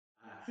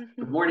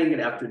Good morning,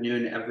 good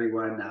afternoon,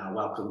 everyone.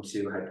 Welcome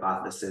to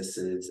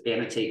Hypothesis's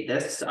Annotate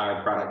This,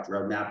 our product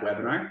roadmap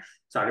webinar,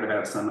 talking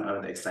about some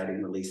of the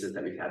exciting releases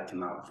that we've had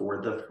come out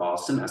for the fall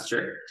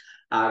semester.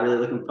 Really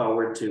looking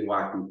forward to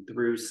walking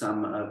through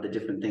some of the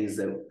different things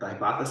that the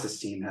Hypothesis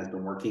team has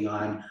been working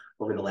on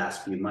over the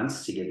last few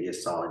months to give you a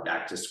solid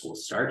back-to-school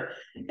start,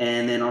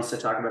 and then also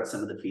talk about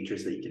some of the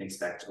features that you can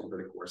expect over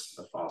the course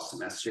of the fall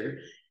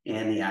semester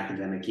and the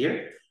academic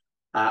year.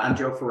 I'm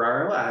Joe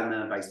Ferraro. I'm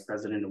the Vice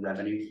President of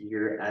Revenue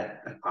here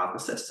at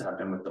Hypothesis. I've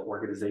been with the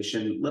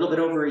organization a little bit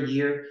over a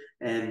year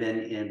and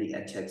been in the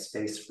EdTech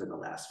space for the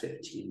last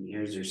 15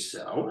 years or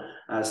so.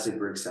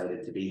 Super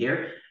excited to be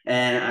here.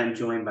 And I'm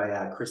joined by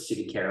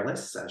Christy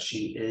DeCarolis.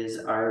 She is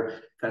our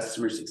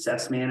Customer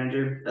Success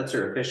Manager. That's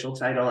her official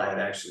title. I would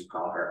actually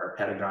call her our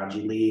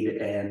Pedagogy Lead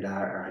and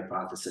our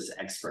Hypothesis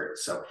Expert.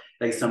 So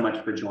thanks so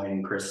much for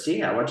joining,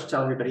 Christy. Why don't you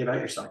tell everybody about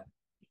yourself?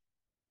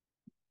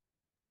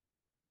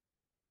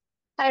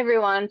 Hi,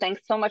 everyone.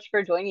 Thanks so much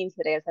for joining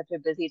today at such a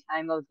busy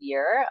time of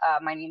year.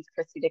 My name is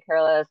Christy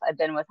DeCarolis. I've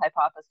been with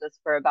Hypothesis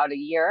for about a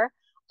year.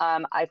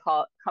 I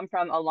come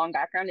from a long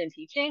background in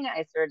teaching.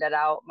 I started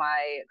out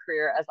my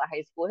career as a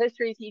high school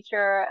history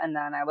teacher, and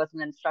then I was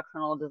an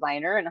instructional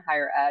designer in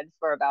higher ed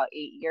for about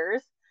 8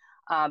 years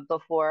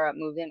before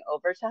moving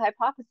over to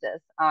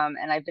Hypothesis.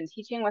 And I've been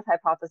teaching with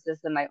Hypothesis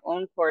in my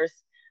own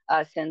course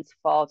since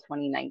fall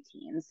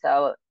 2019.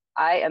 So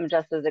I am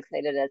just as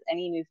excited as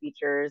any new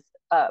features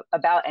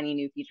about any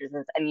new features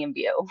as any of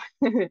you.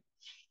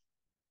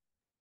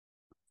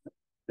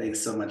 Thanks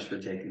so much for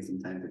taking some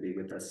time to be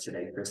with us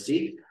today,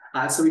 Christy.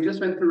 So we just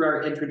went through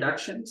our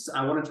introductions.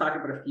 I want to talk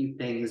about a few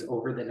things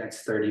over the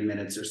next 30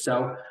 minutes or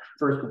so.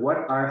 First, what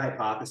are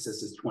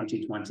Hypothesis's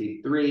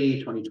 2023,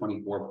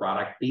 2024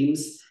 product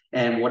themes,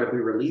 and what have we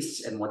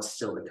released and what's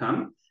still to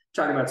come?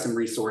 Talk about some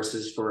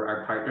resources for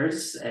our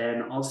partners,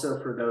 and also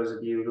for those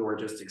of you who are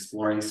just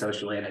exploring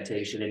social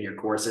annotation in your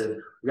courses.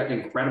 We've got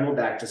an incredible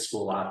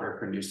back-to-school offer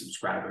for new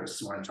subscribers,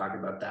 so I want to talk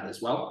about that as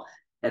well.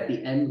 At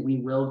the end, we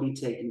will be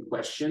taking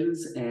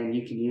questions, and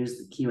you can use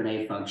the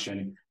Q&A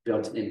function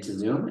built into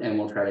Zoom, and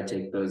we'll try to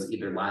take those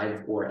either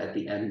live or at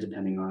the end,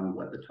 depending on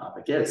what the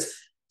topic is.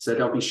 So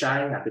don't be shy.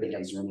 Happy to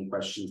answer any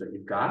questions that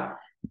you've got.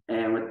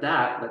 And with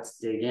that, let's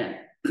dig in.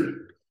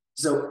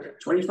 So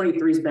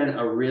 2023 has been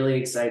a really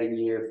exciting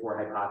year for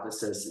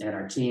Hypothesis and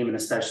our team, and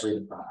especially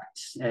the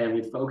product. And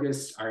we've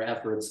focused our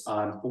efforts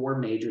on 4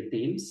 major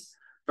themes.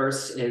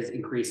 First is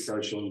increased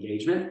social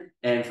engagement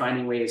and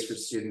finding ways for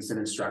students and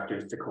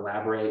instructors to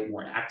collaborate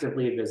more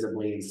actively,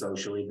 visibly, and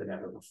socially than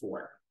ever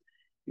before.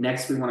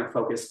 Next, we want to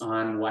focus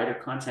on wider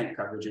content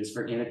coverages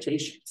for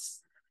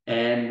annotations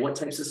and what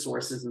types of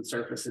sources and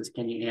surfaces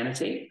can you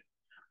annotate.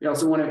 We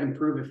also want to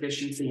improve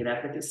efficiency and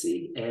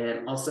efficacy,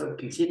 and also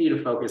continue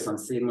to focus on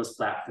seamless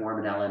platform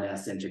and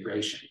LMS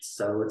integrations.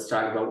 So let's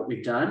talk about what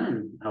we've done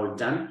and how we've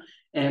done,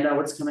 and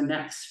what's coming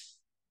next.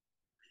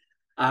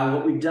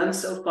 What we've done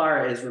so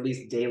far is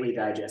release daily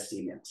digest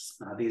emails.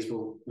 These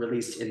were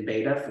released in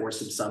beta for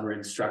some summer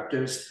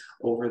instructors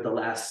over the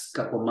last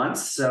couple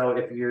months. So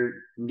if you're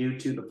new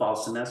to the fall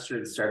semester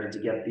and started to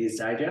get these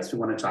digests, we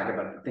want to talk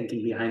about the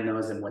thinking behind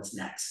those and what's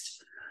next.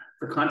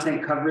 For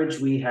content coverage,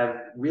 we have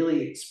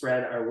really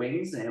spread our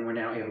wings, and we're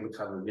now able to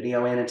cover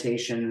video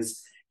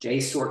annotations,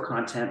 JSTOR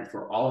content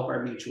for all of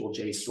our mutual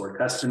JSTOR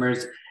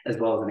customers, as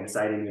well as an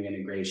exciting new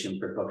integration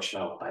for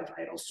Bookshelf by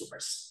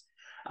VitalSource.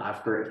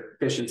 For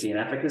efficiency and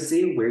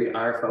efficacy, we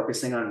are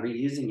focusing on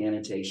reusing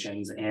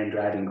annotations and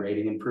driving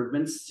grading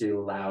improvements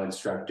to allow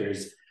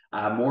instructors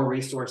more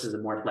resources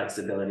and more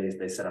flexibility as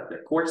they set up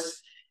their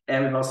course.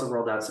 And we've also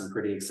rolled out some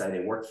pretty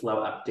exciting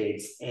workflow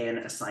updates and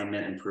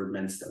assignment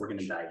improvements that we're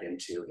going to dive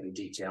into in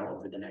detail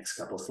over the next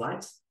couple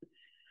slides.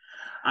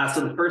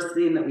 So the first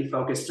theme that we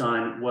focused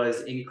on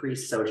was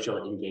increased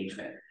social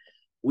engagement.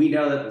 We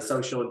know that the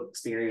social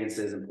experience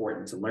is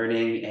important to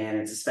learning, and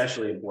it's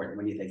especially important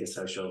when you think of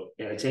social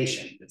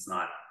annotation. It's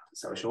not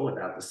social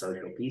without the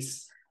social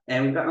piece.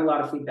 And we've gotten a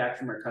lot of feedback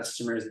from our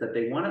customers that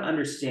they want to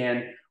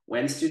understand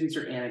when students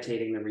are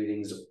annotating the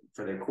readings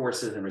for their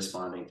courses and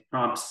responding to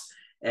prompts,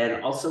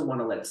 and also want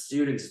to let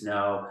students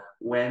know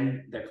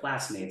when their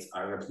classmates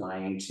are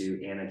replying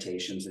to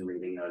annotations and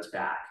reading those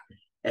back.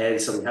 And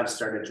so we have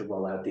started to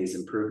roll out these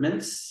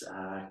improvements.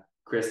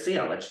 Christy,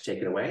 I'll let you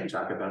take it away and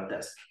talk about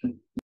this.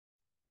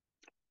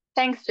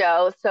 Thanks,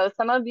 Joe. So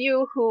some of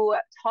you who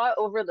taught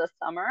over the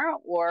summer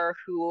or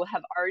who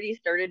have already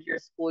started your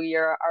school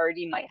year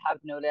already might have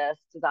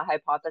noticed the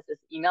Hypothesis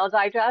email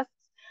digests.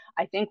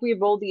 I think we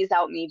rolled these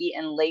out maybe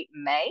in late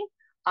May.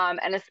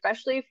 And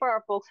especially for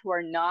our folks who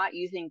are not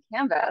using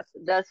Canvas,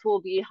 this will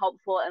be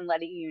helpful in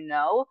letting you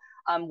know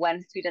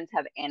when students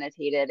have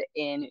annotated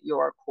in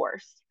your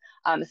course.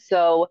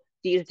 So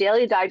these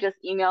daily digest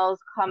emails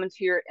come into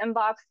your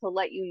inbox to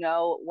let you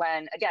know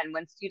when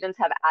students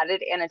have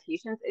added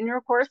annotations in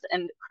your course,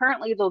 and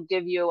currently they'll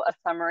give you a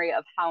summary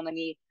of how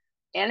many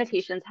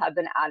annotations have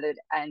been added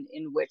and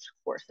in which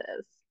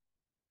courses.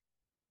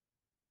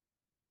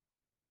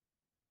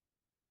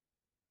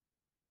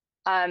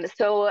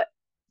 So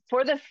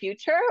For the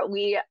future,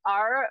 we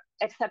are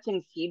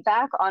accepting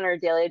feedback on our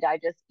daily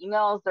digest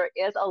emails. There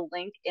is a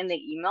link in the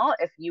email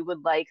if you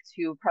would like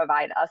to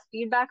provide us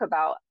feedback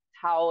about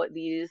how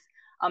these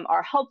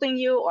are helping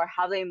you or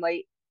how they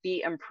might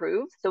be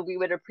improved. So we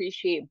would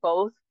appreciate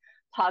both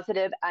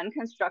positive and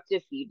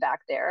constructive feedback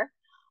there.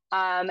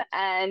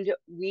 And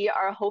we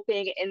are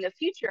hoping in the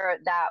future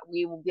that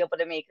we will be able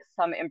to make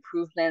some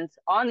improvements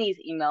on these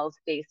emails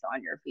based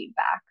on your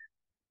feedback.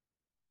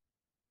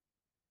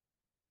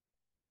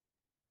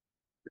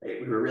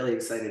 Great. We were really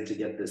excited to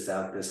get this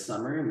out this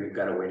summer, and we've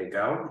got a way to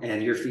go.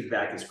 And your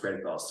feedback is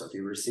critical. So if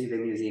you're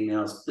receiving these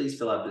emails, please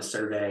fill out the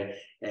survey,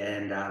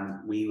 and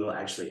we will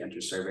actually enter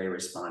survey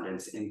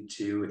respondents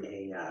into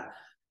a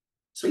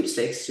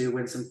sweepstakes to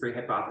win some free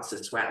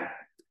hypothesis swag.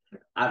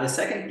 The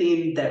second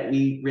theme that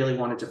we really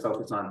wanted to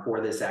focus on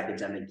for this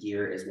academic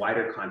year is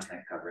wider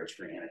content coverage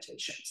for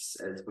annotations.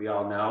 As we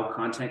all know,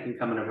 content can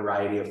come in a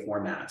variety of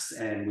formats,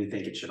 and we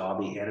think it should all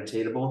be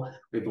annotatable.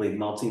 We believe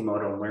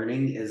multimodal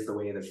learning is the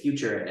way of the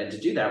future, and to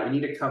do that, we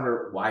need to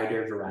cover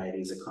wider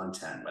varieties of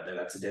content, whether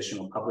that's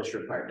additional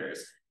publisher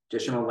partners,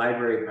 additional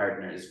library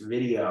partners,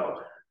 video,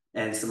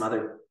 and some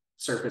other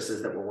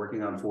surfaces that we're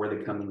working on for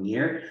the coming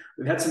year.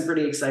 We've had some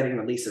pretty exciting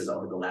releases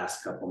over the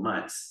last couple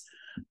months.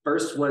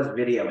 First was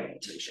video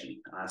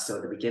annotation. So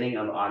at the beginning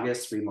of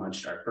August, we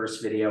launched our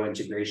first video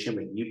integration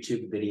with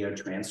YouTube video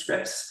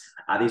transcripts.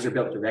 These are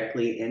built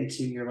directly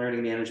into your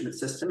learning management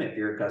system if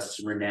you're a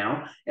customer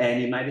now,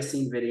 and you might have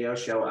seen video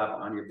show up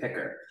on your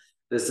picker.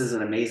 This is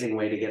an amazing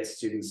way to get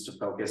students to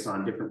focus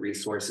on different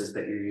resources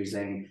that you're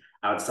using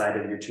outside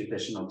of your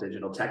traditional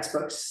digital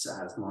textbooks.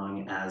 As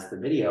long as the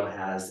video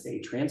has a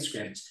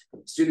transcript,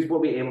 students will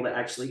be able to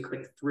actually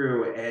click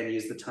through and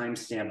use the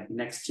timestamp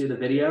next to the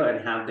video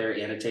and have their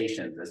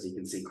annotations. As you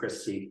can see,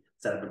 Christy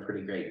set up a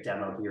pretty great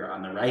demo here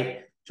on the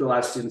right to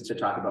allow students to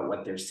talk about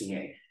what they're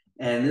seeing.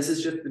 And this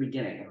is just the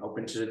beginning. We're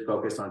hoping to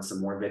focus on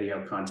some more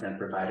video content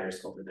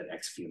providers over the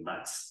next few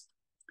months.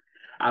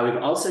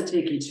 We've also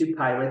taken 2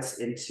 pilots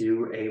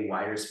into a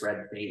wider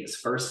spread phase.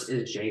 First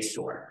is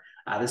JSTOR.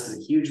 This is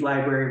a huge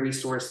library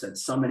resource that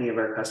so many of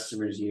our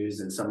customers use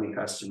and so many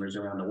customers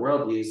around the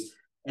world use.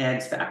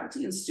 And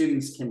faculty and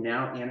students can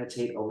now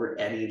annotate over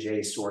any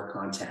JSTOR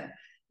content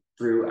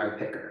through our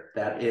picker.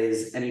 That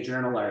is any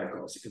journal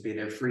articles. It could be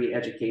their free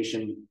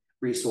education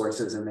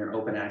resources and their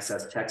open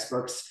access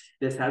textbooks.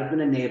 This has been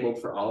enabled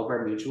for all of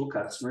our mutual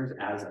customers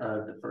as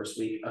of the first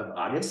week of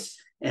August.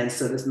 And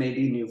so this may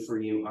be new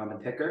for you on the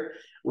picker.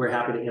 We're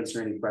happy to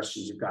answer any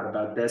questions you've got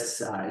about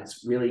this.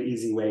 It's a really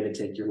easy way to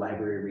take your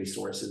library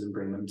resources and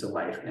bring them to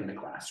life in the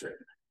classroom.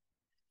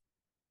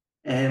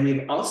 And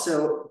we've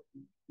also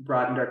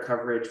broadened our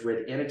coverage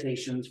with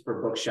annotations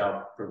for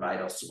bookshelf for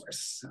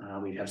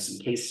VitalSource. We have some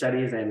case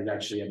studies, and we've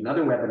actually have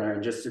another webinar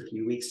in just a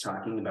few weeks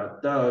talking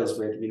about those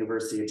with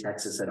University of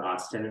Texas at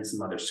Austin and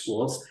some other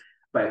schools.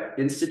 But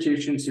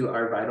institutions who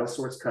are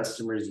VitalSource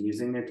customers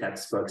using their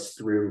textbooks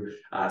through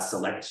a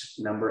select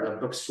number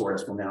of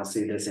bookstores will now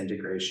see this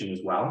integration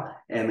as well.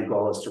 And the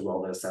goal is to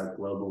roll this out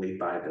globally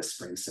by the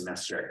spring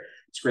semester.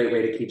 It's a great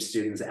way to keep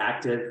students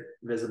active,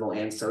 visible,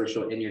 and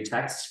social in your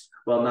text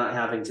while not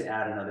having to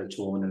add another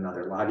tool and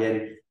another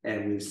login.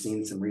 And we've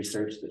seen some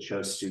research that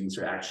shows students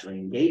are actually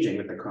engaging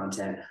with the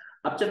content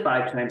up to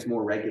 5 times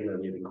more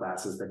regularly than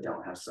classes that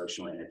don't have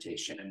social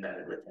annotation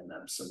embedded within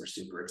them. So we're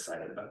super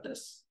excited about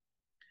this.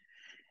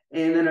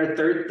 And then our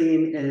third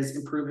theme is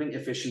improving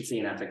efficiency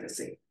and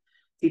efficacy.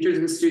 Teachers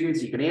and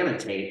students, you can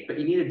annotate, but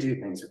you need to do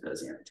things with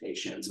those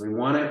annotations. We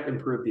want to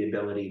improve the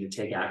ability to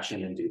take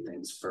action and do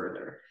things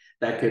further.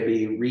 That could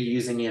be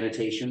reusing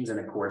annotations in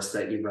a course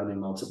that you run in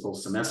multiple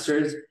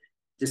semesters,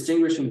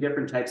 distinguishing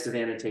different types of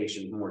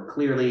annotations more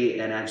clearly,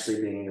 and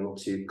actually being able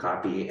to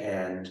copy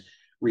and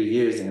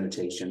reuse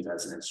annotations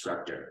as an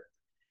instructor.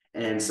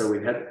 And so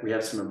we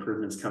have some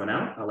improvements coming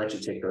out. I'll let you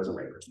take those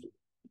away, Christy.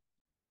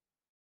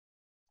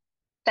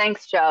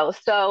 Thanks, Joe.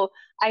 So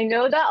I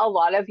know that a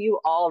lot of you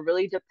all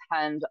really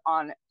depend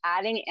on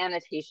adding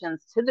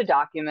annotations to the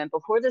document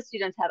before the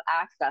students have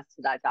access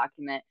to that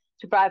document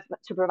to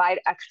provide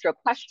extra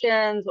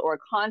questions or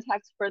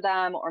context for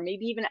them, or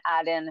maybe even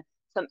add in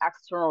some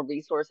external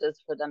resources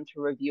for them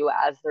to review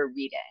as they're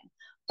reading.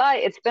 But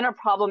it's been a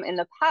problem in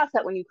the past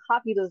that when you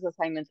copy those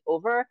assignments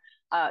over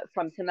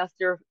from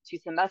semester to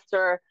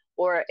semester,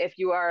 or if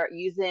you are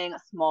using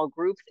small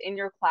groups in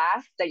your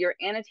class, that your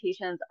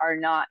annotations are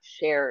not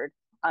shared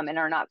and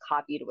are not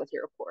copied with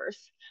your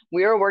course.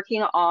 We are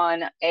working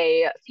on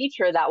a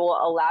feature that will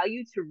allow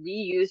you to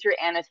reuse your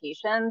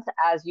annotations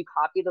as you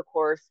copy the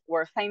course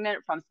or assignment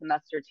from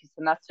semester to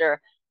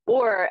semester,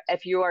 or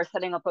if you are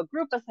setting up a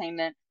group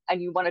assignment and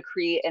you want to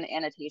create an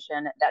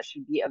annotation that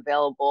should be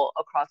available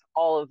across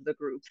all of the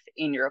groups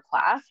in your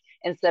class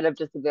instead of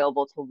just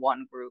available to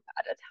one group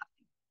at a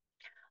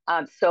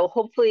time. So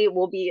hopefully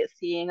we'll be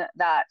seeing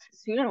that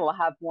soon, and we'll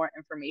have more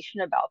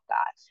information about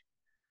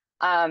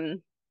that.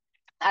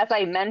 As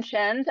I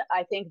mentioned,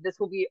 I think this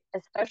will be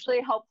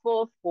especially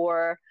helpful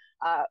for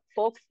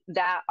folks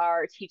that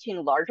are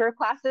teaching larger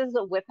classes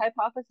with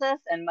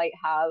Hypothesis and might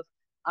have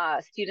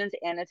students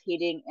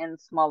annotating in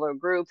smaller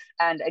groups.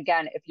 And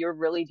again, if you're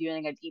really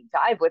doing a deep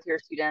dive with your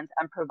students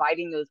and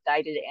providing those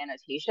guided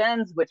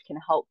annotations, which can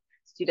help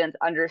students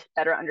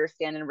better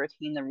understand and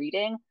retain the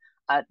reading,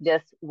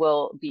 this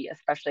will be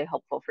especially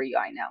helpful for you,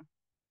 I know.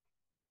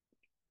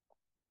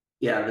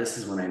 Yeah, this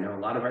is one I know a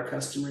lot of our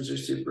customers are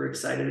super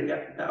excited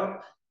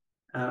about.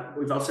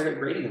 We've also got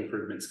grading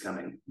improvements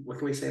coming. What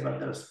can we say about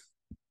those?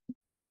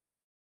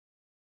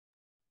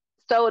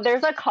 So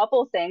there's a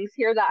couple things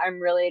here that I'm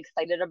really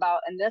excited about,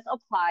 and this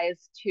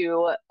applies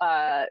to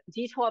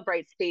D12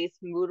 Brightspace,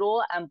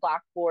 Moodle, and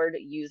Blackboard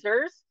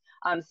users.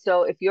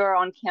 So if you're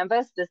on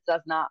Canvas, this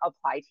does not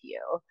apply to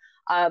you.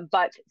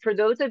 But for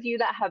those of you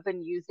that have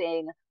been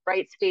using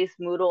Brightspace,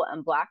 Moodle,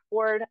 and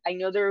Blackboard, I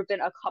know there have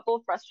been a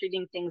couple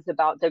frustrating things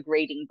about the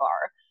grading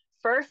bar.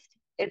 First,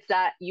 it's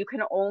that you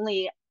can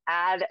only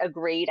add a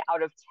grade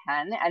out of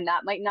 10, and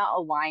that might not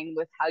align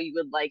with how you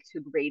would like to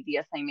grade the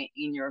assignment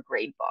in your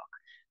grade book.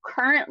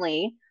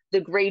 Currently,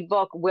 the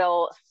gradebook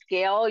will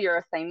scale your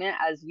assignment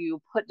as you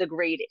put the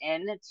grade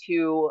in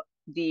to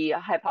the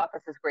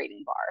hypothesis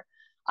grading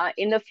bar.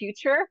 In the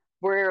future,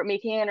 we're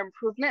making an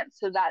improvement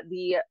so that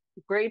the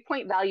grade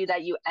point value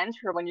that you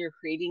enter when you're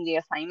creating the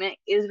assignment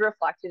is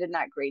reflected in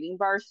that grading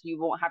bar, so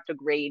you won't have to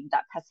grade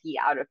that pesky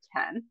out of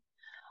 10.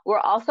 We're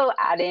also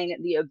adding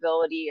the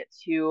ability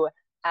to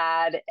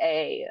add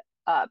a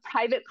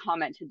private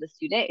comment to the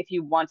student if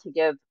you want to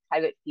give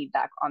private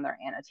feedback on their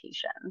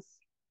annotations.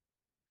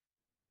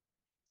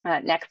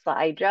 Next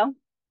slide, Joe.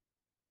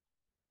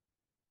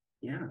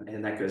 Yeah,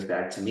 and that goes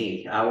back to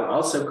me. We're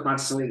also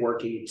constantly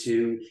working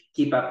to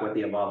keep up with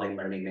the evolving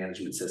learning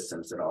management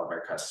systems that all of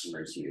our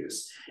customers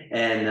use.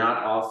 And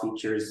not all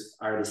features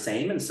are the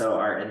same. And so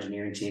our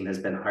engineering team has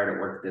been hard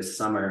at work this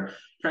summer,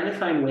 trying to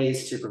find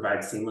ways to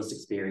provide seamless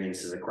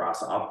experiences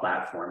across all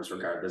platforms,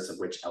 regardless of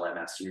which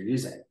LMS you're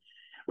using.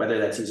 Whether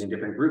that's using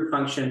different group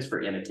functions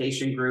for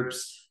annotation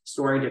groups,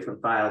 storing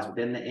different files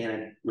within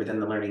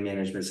the learning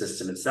management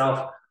system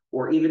itself,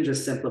 or even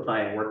just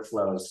simplifying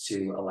workflows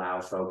to allow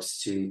folks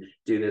to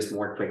do this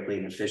more quickly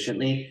and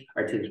efficiently.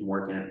 Our team's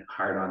working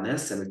hard on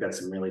this, and we've got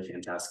some really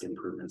fantastic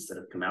improvements that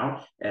have come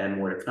out and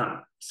more to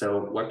come. So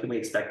what can we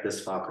expect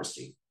this fall,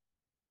 Christy?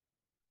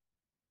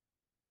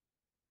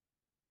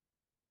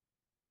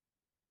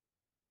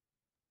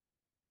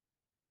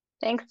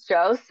 Thanks,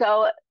 Joe.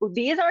 So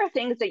these are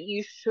things that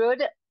you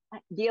should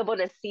be able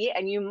to see,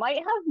 and you might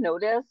have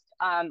noticed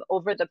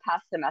over the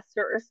past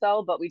semester or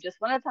so, but we just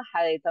wanted to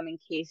highlight them in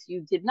case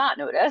you did not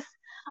notice.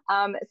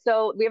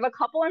 So we have a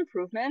couple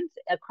improvements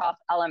across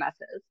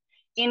LMSs.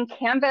 In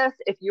Canvas,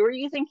 if you were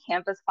using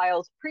Canvas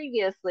files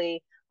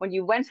previously, when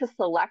you went to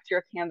select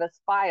your Canvas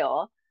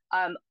file,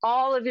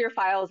 all of your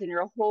files in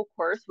your whole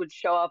course would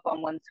show up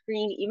on one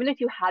screen, even if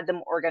you had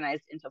them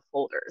organized into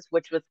folders,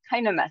 which was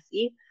kind of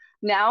messy.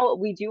 Now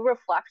we do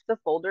reflect the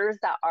folders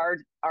that are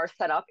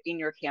set up in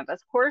your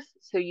Canvas course,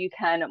 so you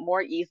can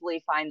more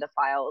easily find the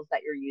files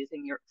that you're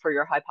using for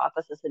your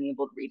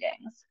hypothesis-enabled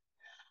readings.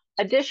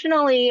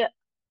 Additionally,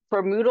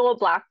 for Moodle,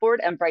 Blackboard,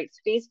 and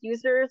Brightspace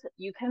users,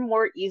 you can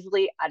more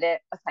easily edit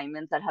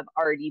assignments that have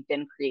already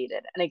been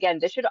created. And again,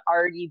 this should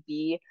already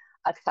be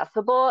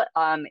accessible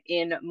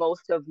in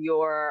most of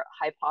your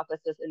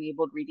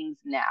hypothesis-enabled readings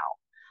now.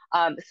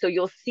 So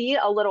you'll see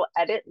a little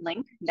edit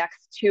link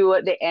next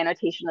to the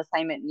annotation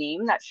assignment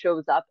name that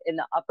shows up in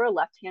the upper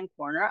left-hand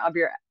corner of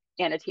your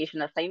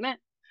annotation assignment.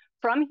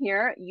 From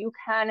here, you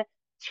can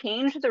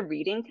change the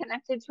reading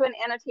connected to an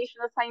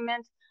annotation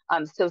assignment.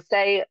 So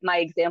say my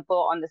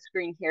example on the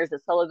screen here is a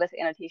syllabus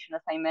annotation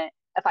assignment.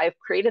 If I've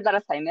created that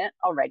assignment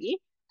already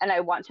and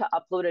I want to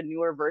upload a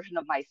newer version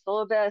of my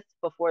syllabus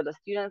before the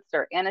students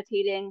start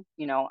annotating,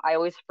 I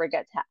always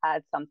forget to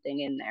add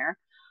something in there.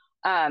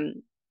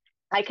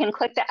 I can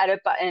click the edit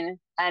button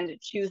and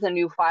choose a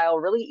new file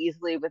really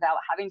easily without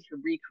having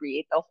to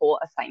recreate the whole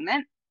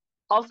assignment.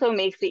 Also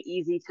makes it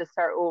easy to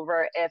start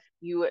over if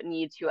you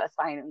need to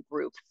assign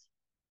groups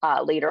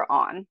later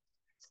on.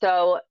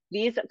 So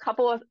these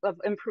couple of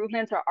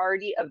improvements are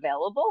already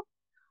available,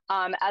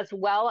 as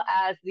well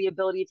as the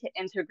ability to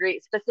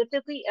integrate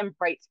specifically in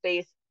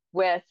Brightspace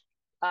with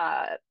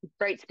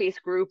Brightspace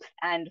groups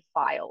and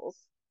files.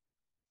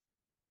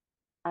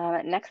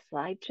 Next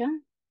slide,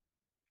 Jen.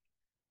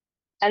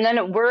 And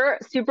then we're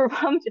super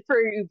pumped for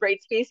you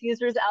Brightspace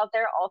users out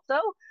there also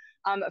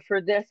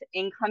for this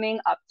incoming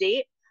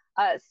update.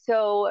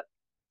 So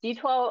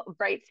D12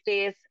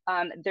 Brightspace,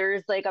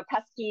 there's like a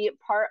pesky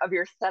part of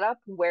your setup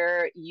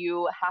where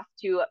you have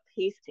to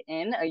paste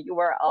in a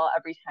URL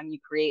every time you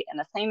create an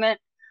assignment.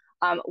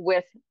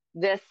 With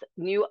this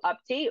new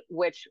update,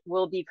 which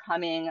will be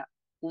coming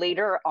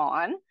later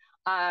on,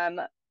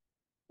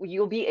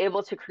 you'll be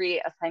able to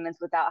create assignments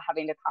without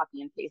having to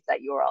copy and paste that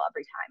URL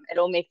every time.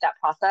 It'll make that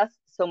process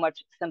so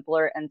much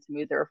simpler and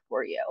smoother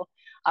for you.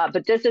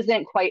 But this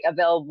isn't quite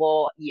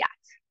available yet.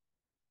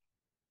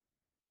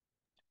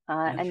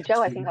 And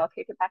Joe, I think I'll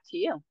kick it back to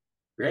you.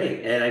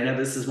 Great. And I know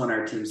this is one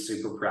our team's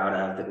super proud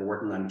of, that we're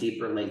working on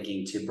deeper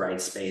linking to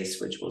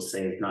Brightspace, which will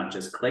save not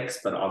just clicks,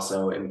 but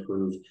also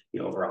improve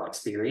the overall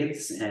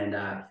experience. And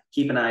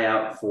keep an eye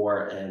out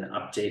for an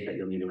update that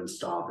you'll need to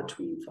install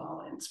between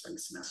fall and spring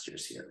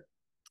semesters here.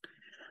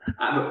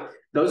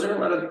 Those are a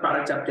lot of the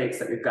product updates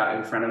that we've got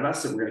in front of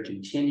us, and we're going to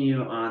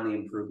continue on the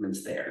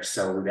improvements there.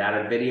 So we've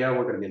added video.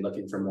 We're going to be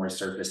looking for more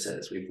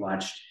surfaces. We've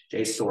launched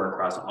JSTOR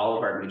across all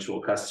of our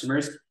mutual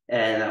customers,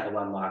 and that will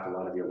unlock a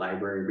lot of your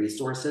library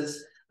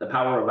resources. The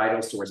power of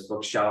VitalSource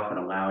bookshelf and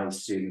allowing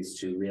students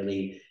to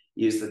really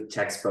use the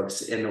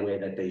textbooks in the way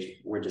that they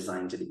were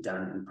designed to be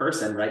done in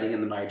person, writing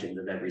in the margins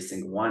of every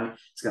single one.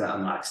 It's going to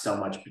unlock so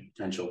much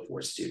potential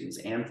for students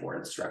and for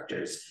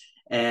instructors.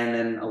 And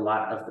then a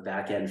lot of the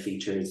back-end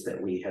features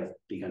that we have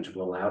begun to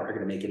roll out are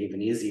going to make it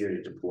even easier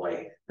to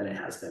deploy than it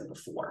has been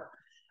before.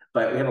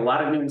 But we have a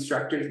lot of new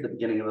instructors at the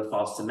beginning of the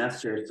fall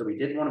semester, so we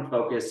did want to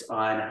focus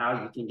on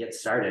how you can get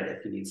started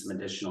if you need some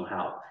additional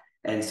help.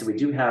 And so we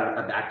do have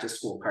a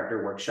back-to-school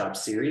partner workshop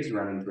series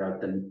running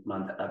throughout the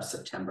month of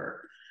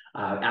September.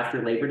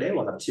 After Labor Day,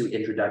 we'll have 2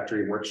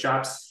 introductory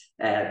workshops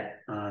on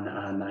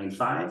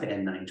 9/5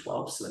 and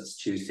 9/12. So that's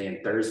Tuesday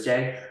and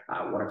Thursday,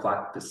 1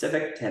 o'clock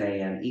Pacific, 10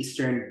 a.m.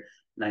 Eastern.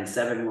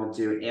 9/7 we'll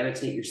do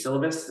Annotate Your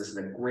Syllabus. This is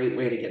a great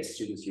way to get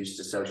students used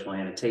to social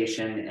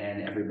annotation,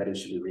 and everybody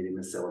should be reading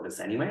the syllabus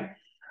anyway.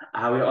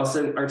 We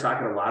also are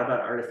talking a lot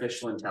about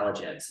artificial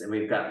intelligence, and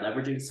we've got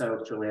leveraging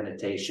social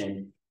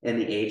annotation in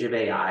the age of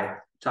AI,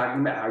 talking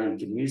about how you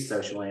can use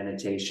social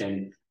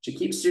annotation to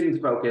keep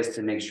students focused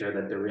and make sure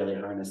that they're really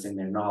harnessing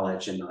their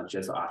knowledge and not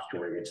just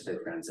offshoring it to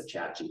their friends at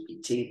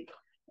ChatGPT.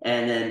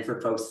 And then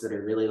for folks that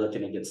are really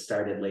looking to get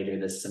started later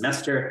this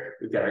semester,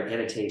 we've got our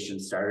annotation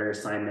starter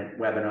assignment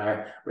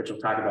webinar, which will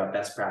talk about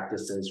best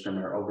practices from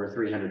our over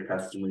 300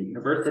 customer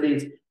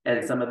universities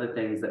and some of the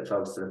things that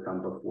folks that have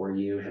come before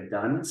you have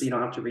done, so you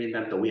don't have to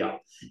reinvent the wheel.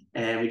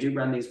 And we do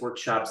run these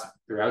workshops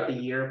throughout the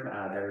year.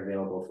 They're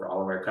available for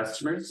all of our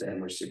customers,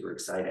 and we're super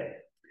excited.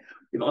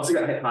 We've also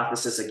got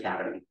Hypothesis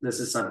Academy.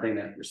 This is something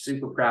that we're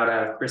super proud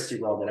of. Christy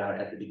rolled it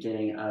out at the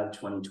beginning of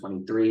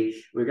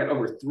 2023. We've got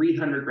over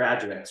 300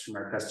 graduates from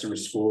our customer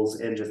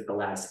schools in just the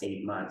last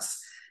 8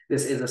 months.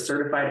 This is a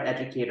certified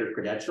educator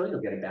credential. You'll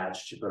get a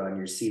badge to put on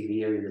your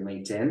CV or your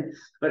LinkedIn,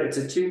 but it's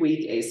a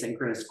 2-week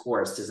asynchronous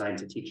course designed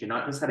to teach you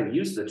not just how to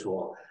use the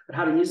tool, but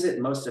how to use it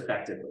most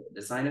effectively.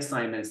 Design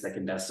assignments that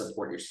can best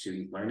support your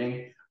student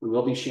learning. We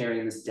will be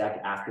sharing this deck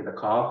after the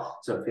call,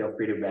 so feel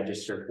free to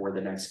register for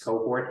the next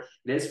cohort.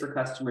 It is for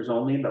customers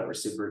only, but we're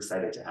super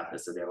excited to have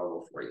this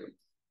available for you.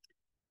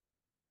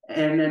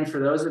 And then for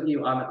those of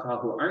you on the call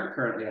who aren't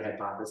currently a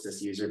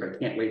Hypothesis user but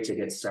can't wait to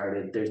get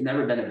started, there's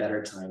never been a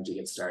better time to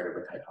get started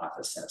with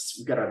Hypothesis.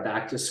 We've got our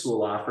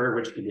back-to-school offer,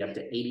 which can be up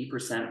to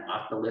 80%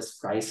 off the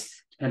list price,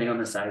 depending on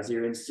the size of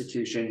your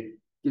institution.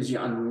 Gives you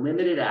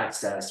unlimited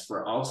access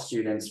for all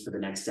students for the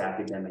next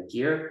academic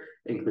year.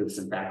 It includes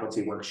some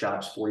faculty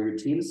workshops for your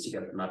teams to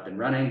get them up and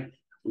running.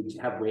 We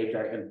have waived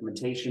our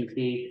implementation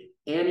fee,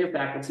 and your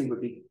faculty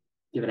would be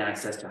given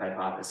access to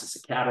Hypothesis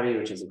Academy,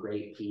 which is a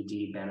great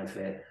PD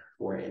benefit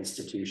for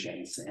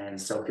institutions. And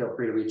so feel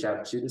free to reach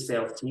out to the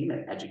sales team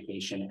at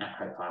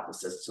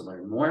education@Hypothesis to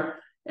learn more.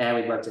 And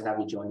we'd love to have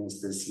you join us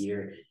this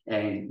year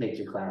and make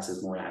your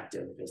classes more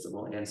active,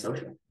 visible, and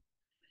social.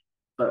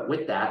 But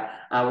with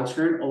that, we'll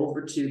turn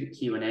over to the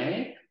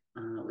Q&A.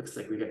 Looks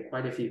like we got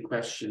quite a few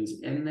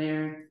questions in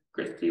there.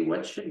 Christy,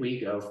 what should we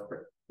go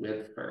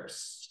with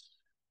first?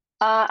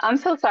 I'm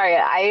so sorry.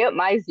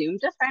 My Zoom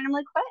just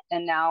randomly quit,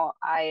 and now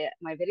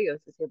my video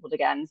is disabled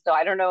again. So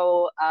I don't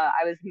know.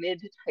 I was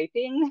mid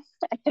typing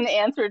an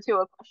answer to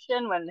a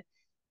question when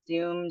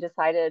Zoom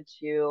decided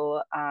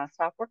to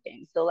stop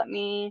working. So let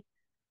me.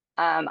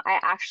 I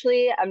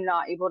actually am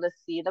not able to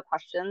see the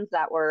questions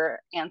that were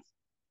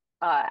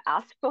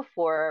asked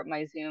before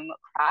my Zoom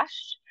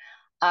crashed.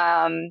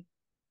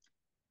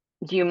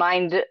 Do you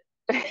mind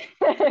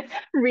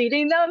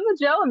reading them,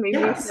 Joe? And maybe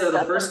we Yeah. can So the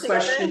discuss them first together?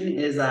 question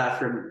is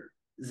from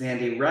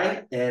Zandy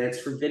Wright, and it's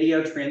for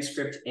video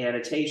transcript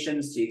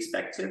annotations. Do you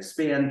expect to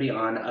expand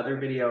beyond other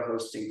video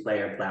hosting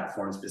player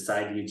platforms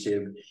beside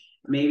YouTube,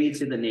 maybe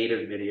to the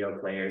native video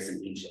players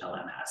in each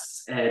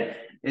LMS? And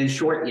in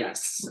short,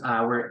 yes.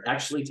 We're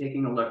actually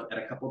taking a look at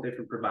a couple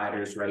different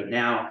providers right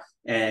now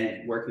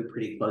and working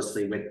pretty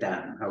closely with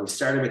them. We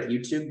started with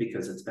YouTube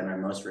because it's been our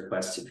most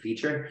requested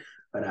feature.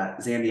 But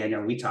Zandy, I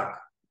know we talk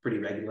pretty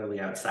regularly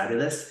outside of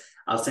this.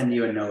 I'll send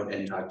you a note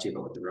and talk to you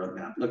about what the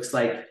roadmap looks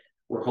like.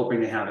 We're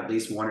hoping to have at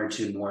least 1 or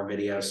 2 more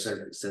video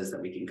services that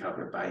we can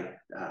cover by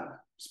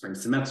spring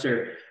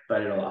semester,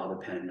 but it'll all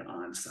depend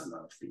on some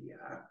of the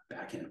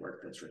back-end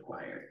work that's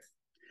required.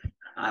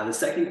 The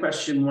second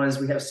question was,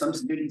 we have some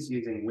students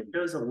using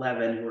Windows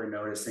 11 who are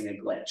noticing a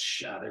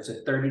glitch. There's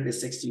a 30 to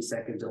 60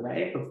 second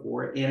delay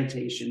before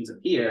annotations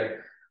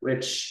appear,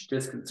 which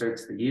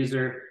disconcerts the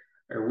user.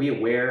 Are we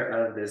aware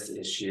of this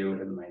issue,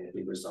 and might it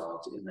be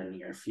resolved in the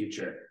near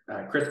future?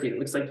 Christy, it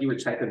looks like you were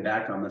typing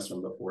back on this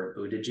one before it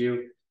booted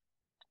you.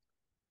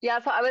 Yeah,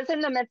 so I was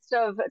in the midst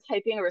of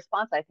typing a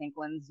response, I think,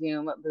 when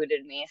Zoom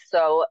booted me.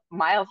 So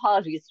my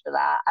apologies for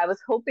that. I was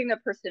hoping the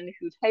person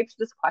who typed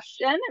this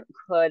question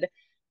could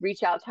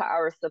reach out to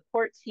our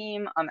support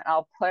team.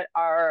 I'll put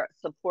our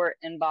support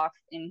inbox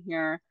in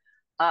here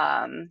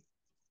um,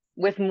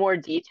 with more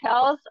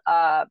details.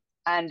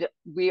 And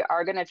we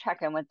are going to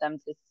check in with them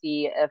to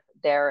see if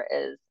there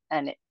is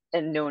a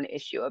known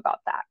issue about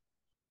that.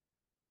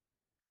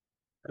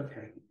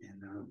 Okay,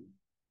 and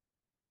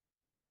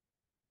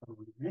all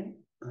right.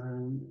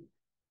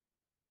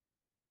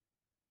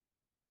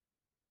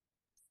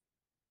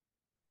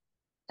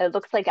 It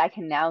looks like I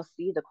can now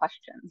see the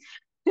questions.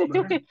 All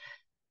right.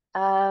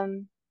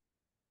 Um,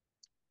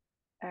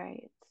 all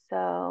right,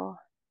 so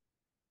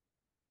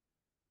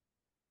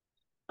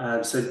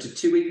So the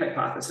 2-week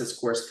hypothesis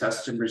course,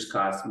 customers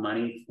cost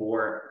money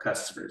for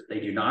customers.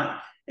 They do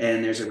not.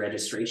 And there's a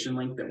registration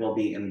link that we'll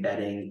be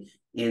embedding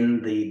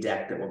in the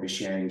deck that we'll be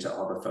sharing to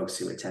all the folks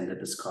who attended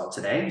this call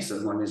today. So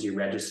as long as you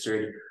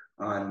registered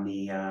on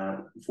the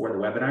for the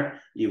webinar,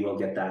 you will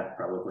get that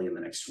probably in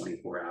the next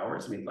 24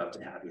 hours. We'd love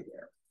to have you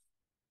there.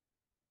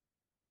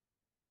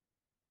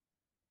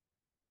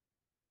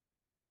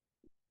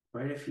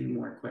 Quite a few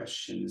more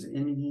questions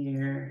in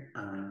here.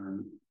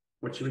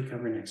 What should we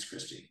cover next,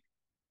 Christy?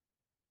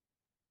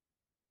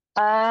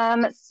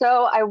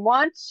 so I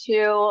want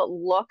to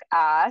look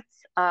at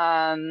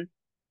someone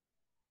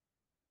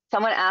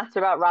asked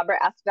about Robert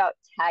asked about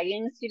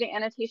tagging student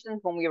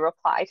annotations when we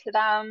reply to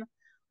them.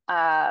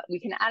 We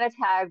can add a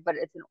tag, but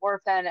it's an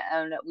orphan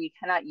and we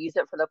cannot use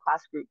it for the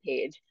class group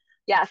page.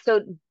 Yeah,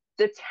 so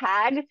the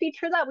tag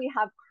feature that we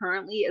have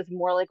currently is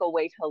more like a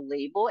way to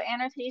label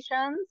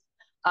annotations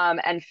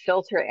and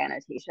filter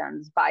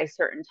annotations by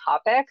certain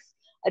topics.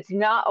 It's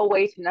not a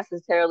way to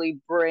necessarily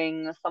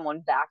bring someone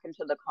back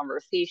into the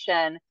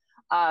conversation.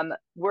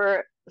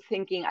 We're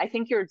thinking, I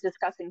think you're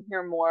discussing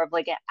here more of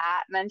like an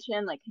at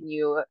mention, like can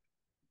you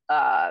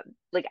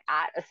like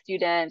at a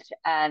student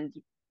and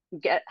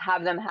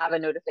have them have a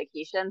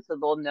notification so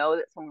they'll know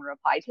that someone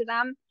replied to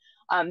them.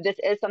 This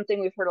is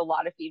something we've heard a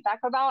lot of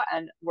feedback about,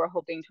 and we're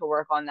hoping to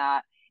work on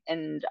that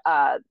in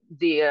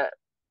the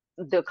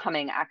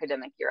coming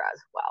academic year as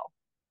well.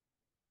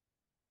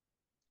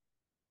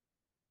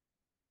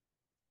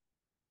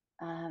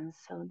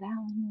 So that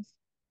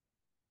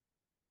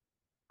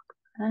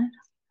was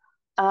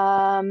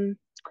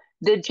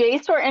the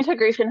JSTOR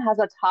integration has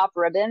a top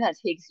ribbon that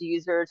takes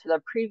user to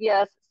the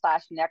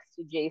previous/next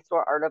to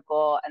JSTOR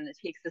article, and it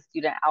takes the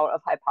student out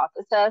of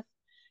hypothesis.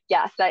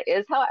 Yes, that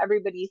is how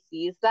everybody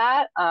sees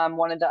that.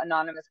 One of the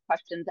anonymous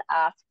questions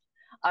asked.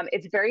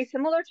 It's very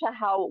similar to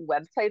how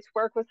websites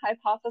work with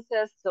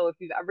hypothesis. So if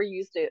you've ever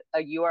used a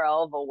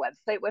URL of a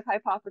website with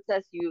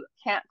hypothesis, you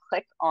can't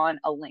click on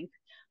a link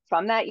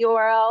from that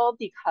URL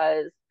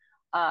because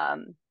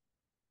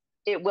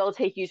it will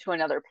take you to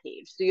another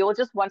page. So you'll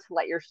just want to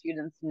let your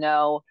students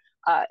know,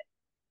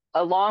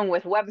 along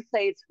with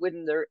websites,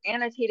 when they're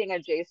annotating a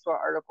JSTOR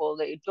article,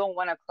 that you don't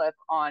want to click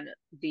on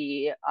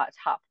the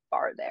top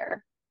bar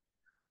there.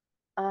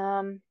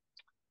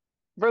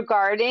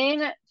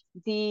 Regarding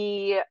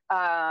the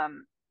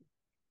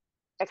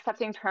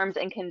accepting terms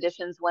and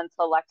conditions when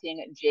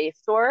selecting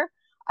JSTOR,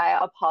 I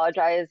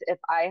apologize if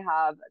I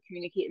have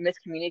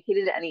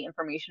miscommunicated any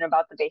information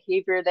about the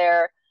behavior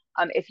there.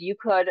 If you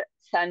could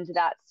send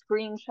that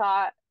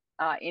screenshot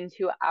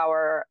into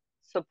our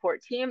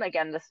support team.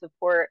 Again, the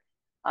support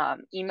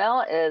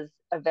email is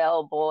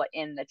available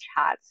in the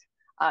chat.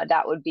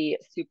 That would be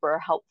super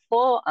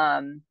helpful.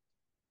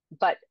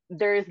 But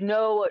there is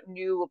no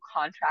new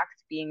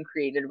contract being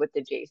created with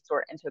the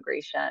JSTOR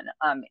integration.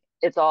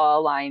 It's all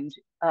aligned.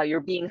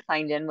 You're being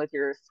signed in with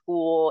your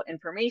school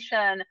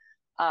information,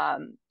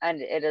 and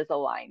it is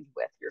aligned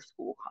with your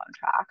school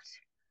contract.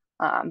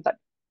 But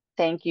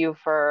thank you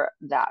for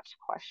that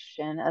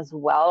question as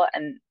well.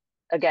 And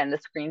again, the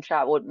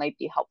screenshot might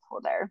be helpful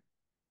there.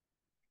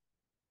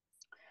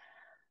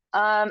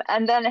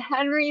 And then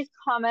Henry's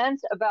comment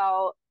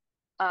about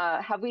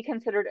have we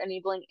considered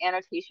enabling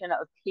annotation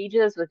of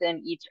pages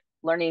within each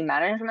learning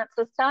management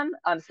system?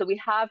 So we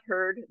have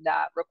heard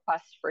that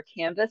request for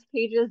Canvas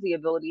pages, the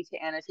ability to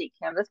annotate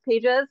Canvas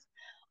pages.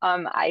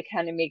 I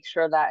can make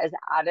sure that is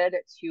added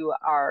to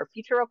our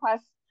feature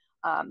requests,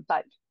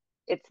 but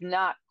it's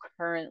not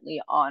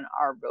currently on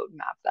our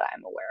roadmap that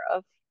I'm aware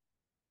of.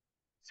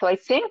 So I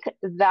think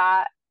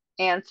that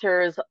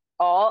answers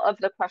all of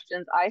the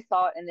questions I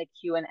saw in the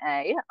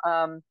Q&A.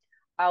 I'll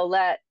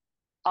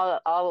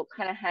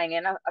kind of hang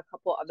in a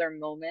couple other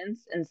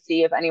moments and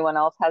see if anyone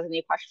else has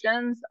any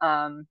questions.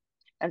 And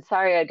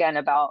sorry again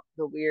about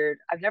the weird,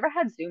 I've never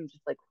had Zoom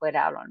just like quit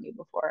out on me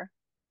before.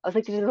 I was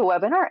like, did the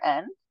webinar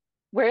end?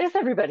 Where is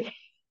everybody?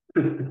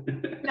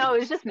 No, it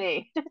was just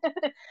me.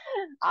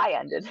 I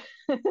ended.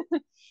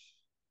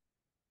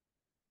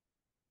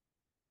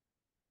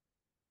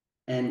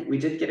 And we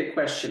did get a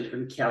question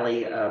from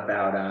Kelly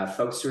about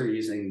folks who are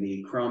using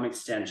the Chrome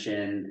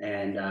extension,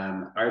 and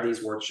are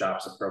these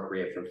workshops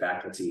appropriate for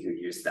faculty who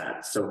use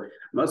that? So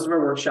most of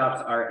our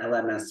workshops are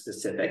LMS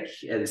specific,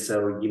 and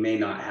so you may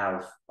not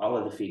have all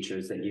of the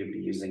features that you'd be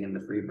using in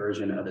the free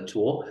version of the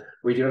tool.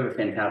 We do have a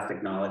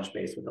fantastic knowledge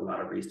base with a lot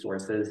of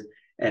resources,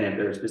 and if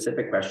there are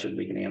specific questions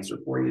we can answer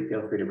for you,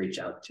 feel free to reach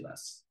out to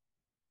us.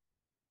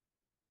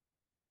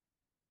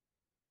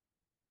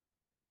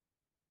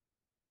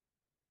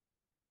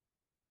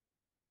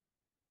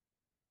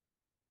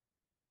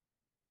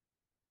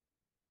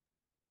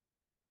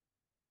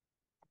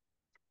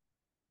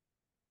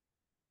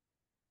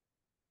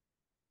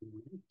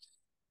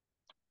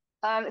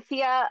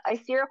 Thea, I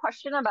see your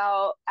question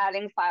about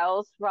adding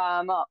files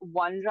from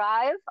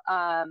OneDrive,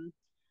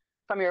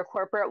 from your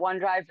corporate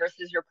OneDrive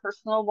versus your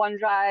personal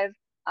OneDrive.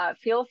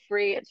 Feel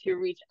free to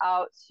reach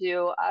out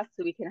to us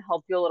so we can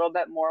help you a little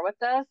bit more with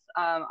this.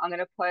 I'm going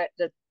to put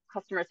the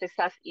customer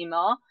success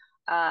email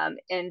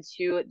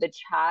into the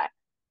chat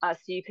so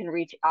you can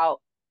reach out.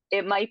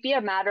 It might be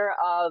a matter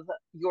of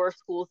your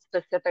school's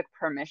specific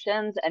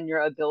permissions and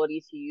your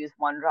ability to use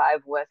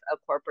OneDrive with a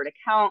corporate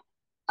account,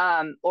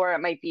 or it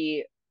might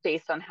be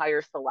based on how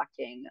you're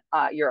selecting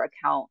your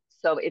account.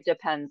 So it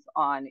depends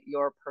on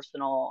your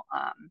personal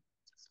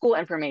school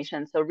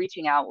information. So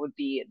reaching out would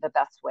be the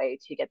best way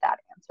to get that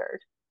answered.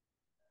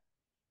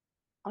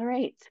 All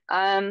right.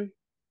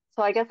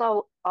 So I guess do you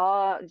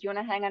want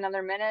to hang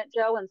another minute,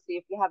 Joe, and see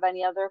if you have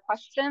any other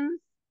questions?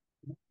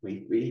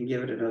 We can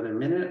give it another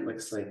minute.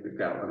 Looks like we've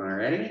got one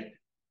already.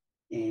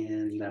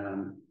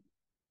 And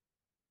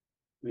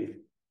we've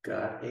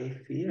got a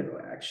few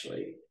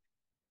actually.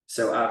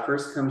 So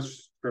first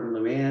comes from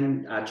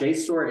Luann.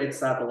 JSTOR,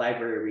 it's the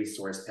library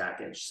resource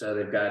package. So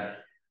they've got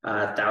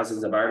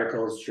thousands of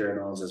articles,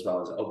 journals, as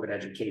well as open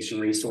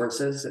education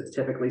resources. It's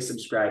typically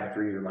subscribed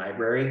through your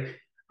library.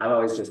 I've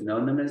always just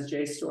known them as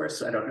JSTOR,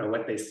 so I don't know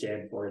what they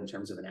stand for in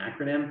terms of an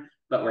acronym,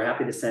 but we're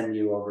happy to send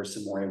you over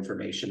some more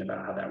information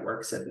about how that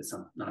works if it's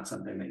not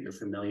something that you're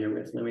familiar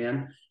with,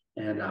 Luann.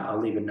 And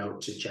I'll leave a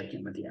note to check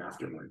in with you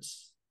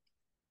afterwards.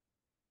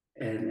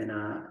 And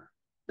then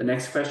the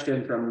next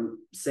question from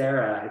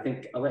Sarah, I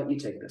think I'll let you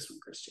take this one,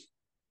 Christy.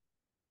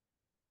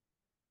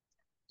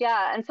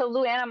 Yeah, and so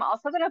Luann, I'm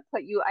also going to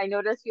put you, I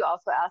noticed you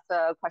also asked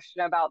a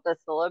question about the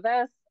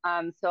syllabus.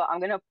 So I'm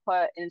going to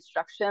put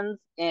instructions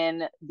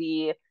in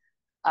the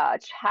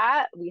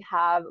chat.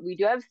 We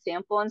do have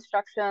sample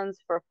instructions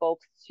for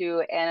folks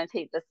to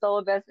annotate the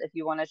syllabus if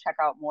you want to check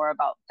out more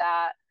about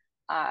that.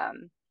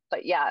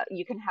 But yeah,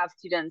 you can have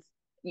students,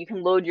 you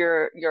can load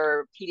your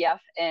PDF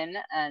in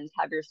and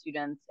have your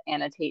students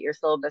annotate your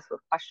syllabus with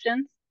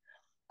questions.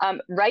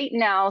 Right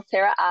now,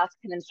 Sarah asked,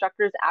 can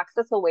instructors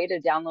access a way to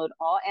download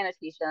all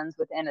annotations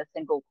within a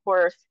single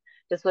course?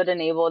 This would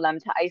enable them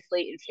to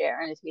isolate and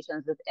share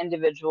annotations with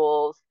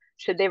individuals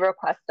should they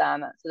request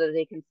them so that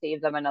they can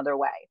save them another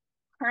way.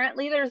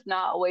 Currently, there's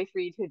not a way for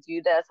you to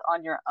do this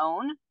on your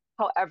own.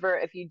 However,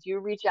 if you do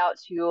reach out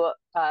to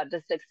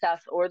the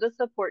success or the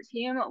support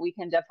team, we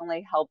can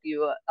definitely help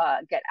you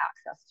get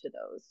access to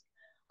those.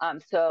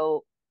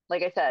 So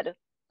like I said,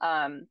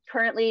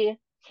 currently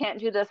can't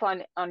do this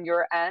on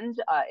your end.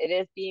 It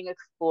is being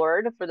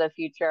explored for the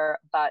future,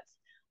 but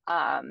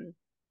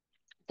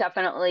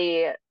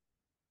definitely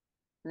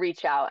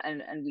reach out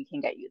and we can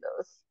get you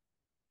those.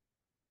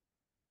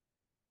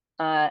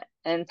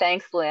 And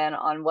thanks, Lynn,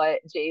 on what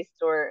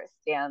JSTOR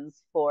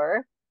stands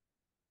for.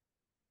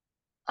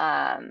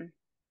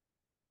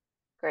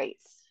 Great.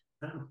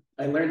 Oh,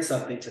 I learned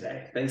something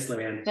today. Thanks,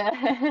 Luann.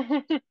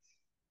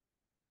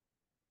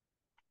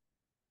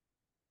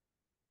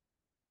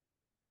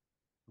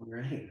 All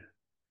right.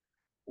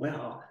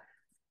 Well,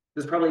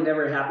 this probably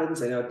never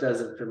happens. I know it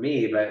doesn't for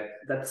me, but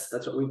that's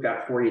what we've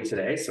got for you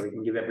today. So we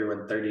can give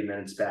everyone 30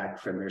 minutes back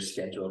from their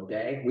scheduled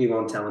day. We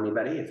won't tell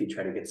anybody if you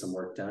try to get some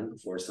work done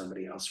before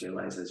somebody else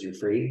realizes you're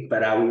free.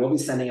 But we will be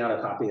sending out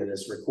a copy of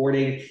this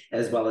recording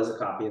as well as a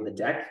copy of the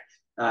deck.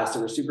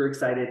 So we're super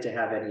excited to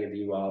have any of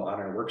you all on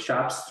our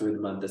workshops through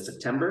the month of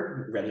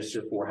September.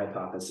 Register for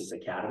Hypothesis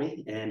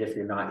Academy. And if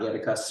you're not yet a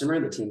customer,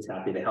 the team's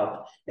happy to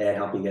help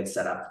you get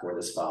set up for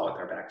this fall with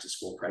our back to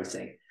school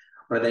pricing.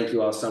 I want to thank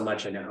you all so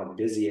much. I know how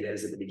busy it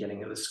is at the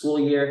beginning of the school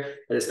year,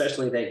 but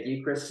especially thank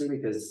you, Christy,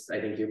 because I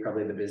think you're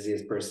probably the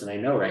busiest person I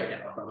know right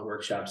now with all the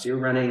workshops you're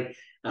running.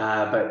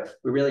 But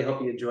we really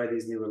hope you enjoy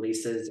these new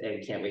releases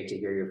and can't wait to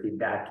hear your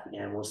feedback.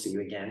 And we'll see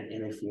you again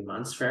in a few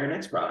months for our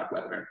next product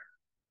webinar.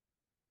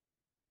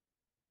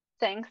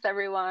 Thanks,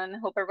 everyone.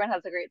 Hope everyone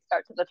has a great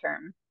start to the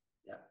term.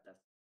 Yeah.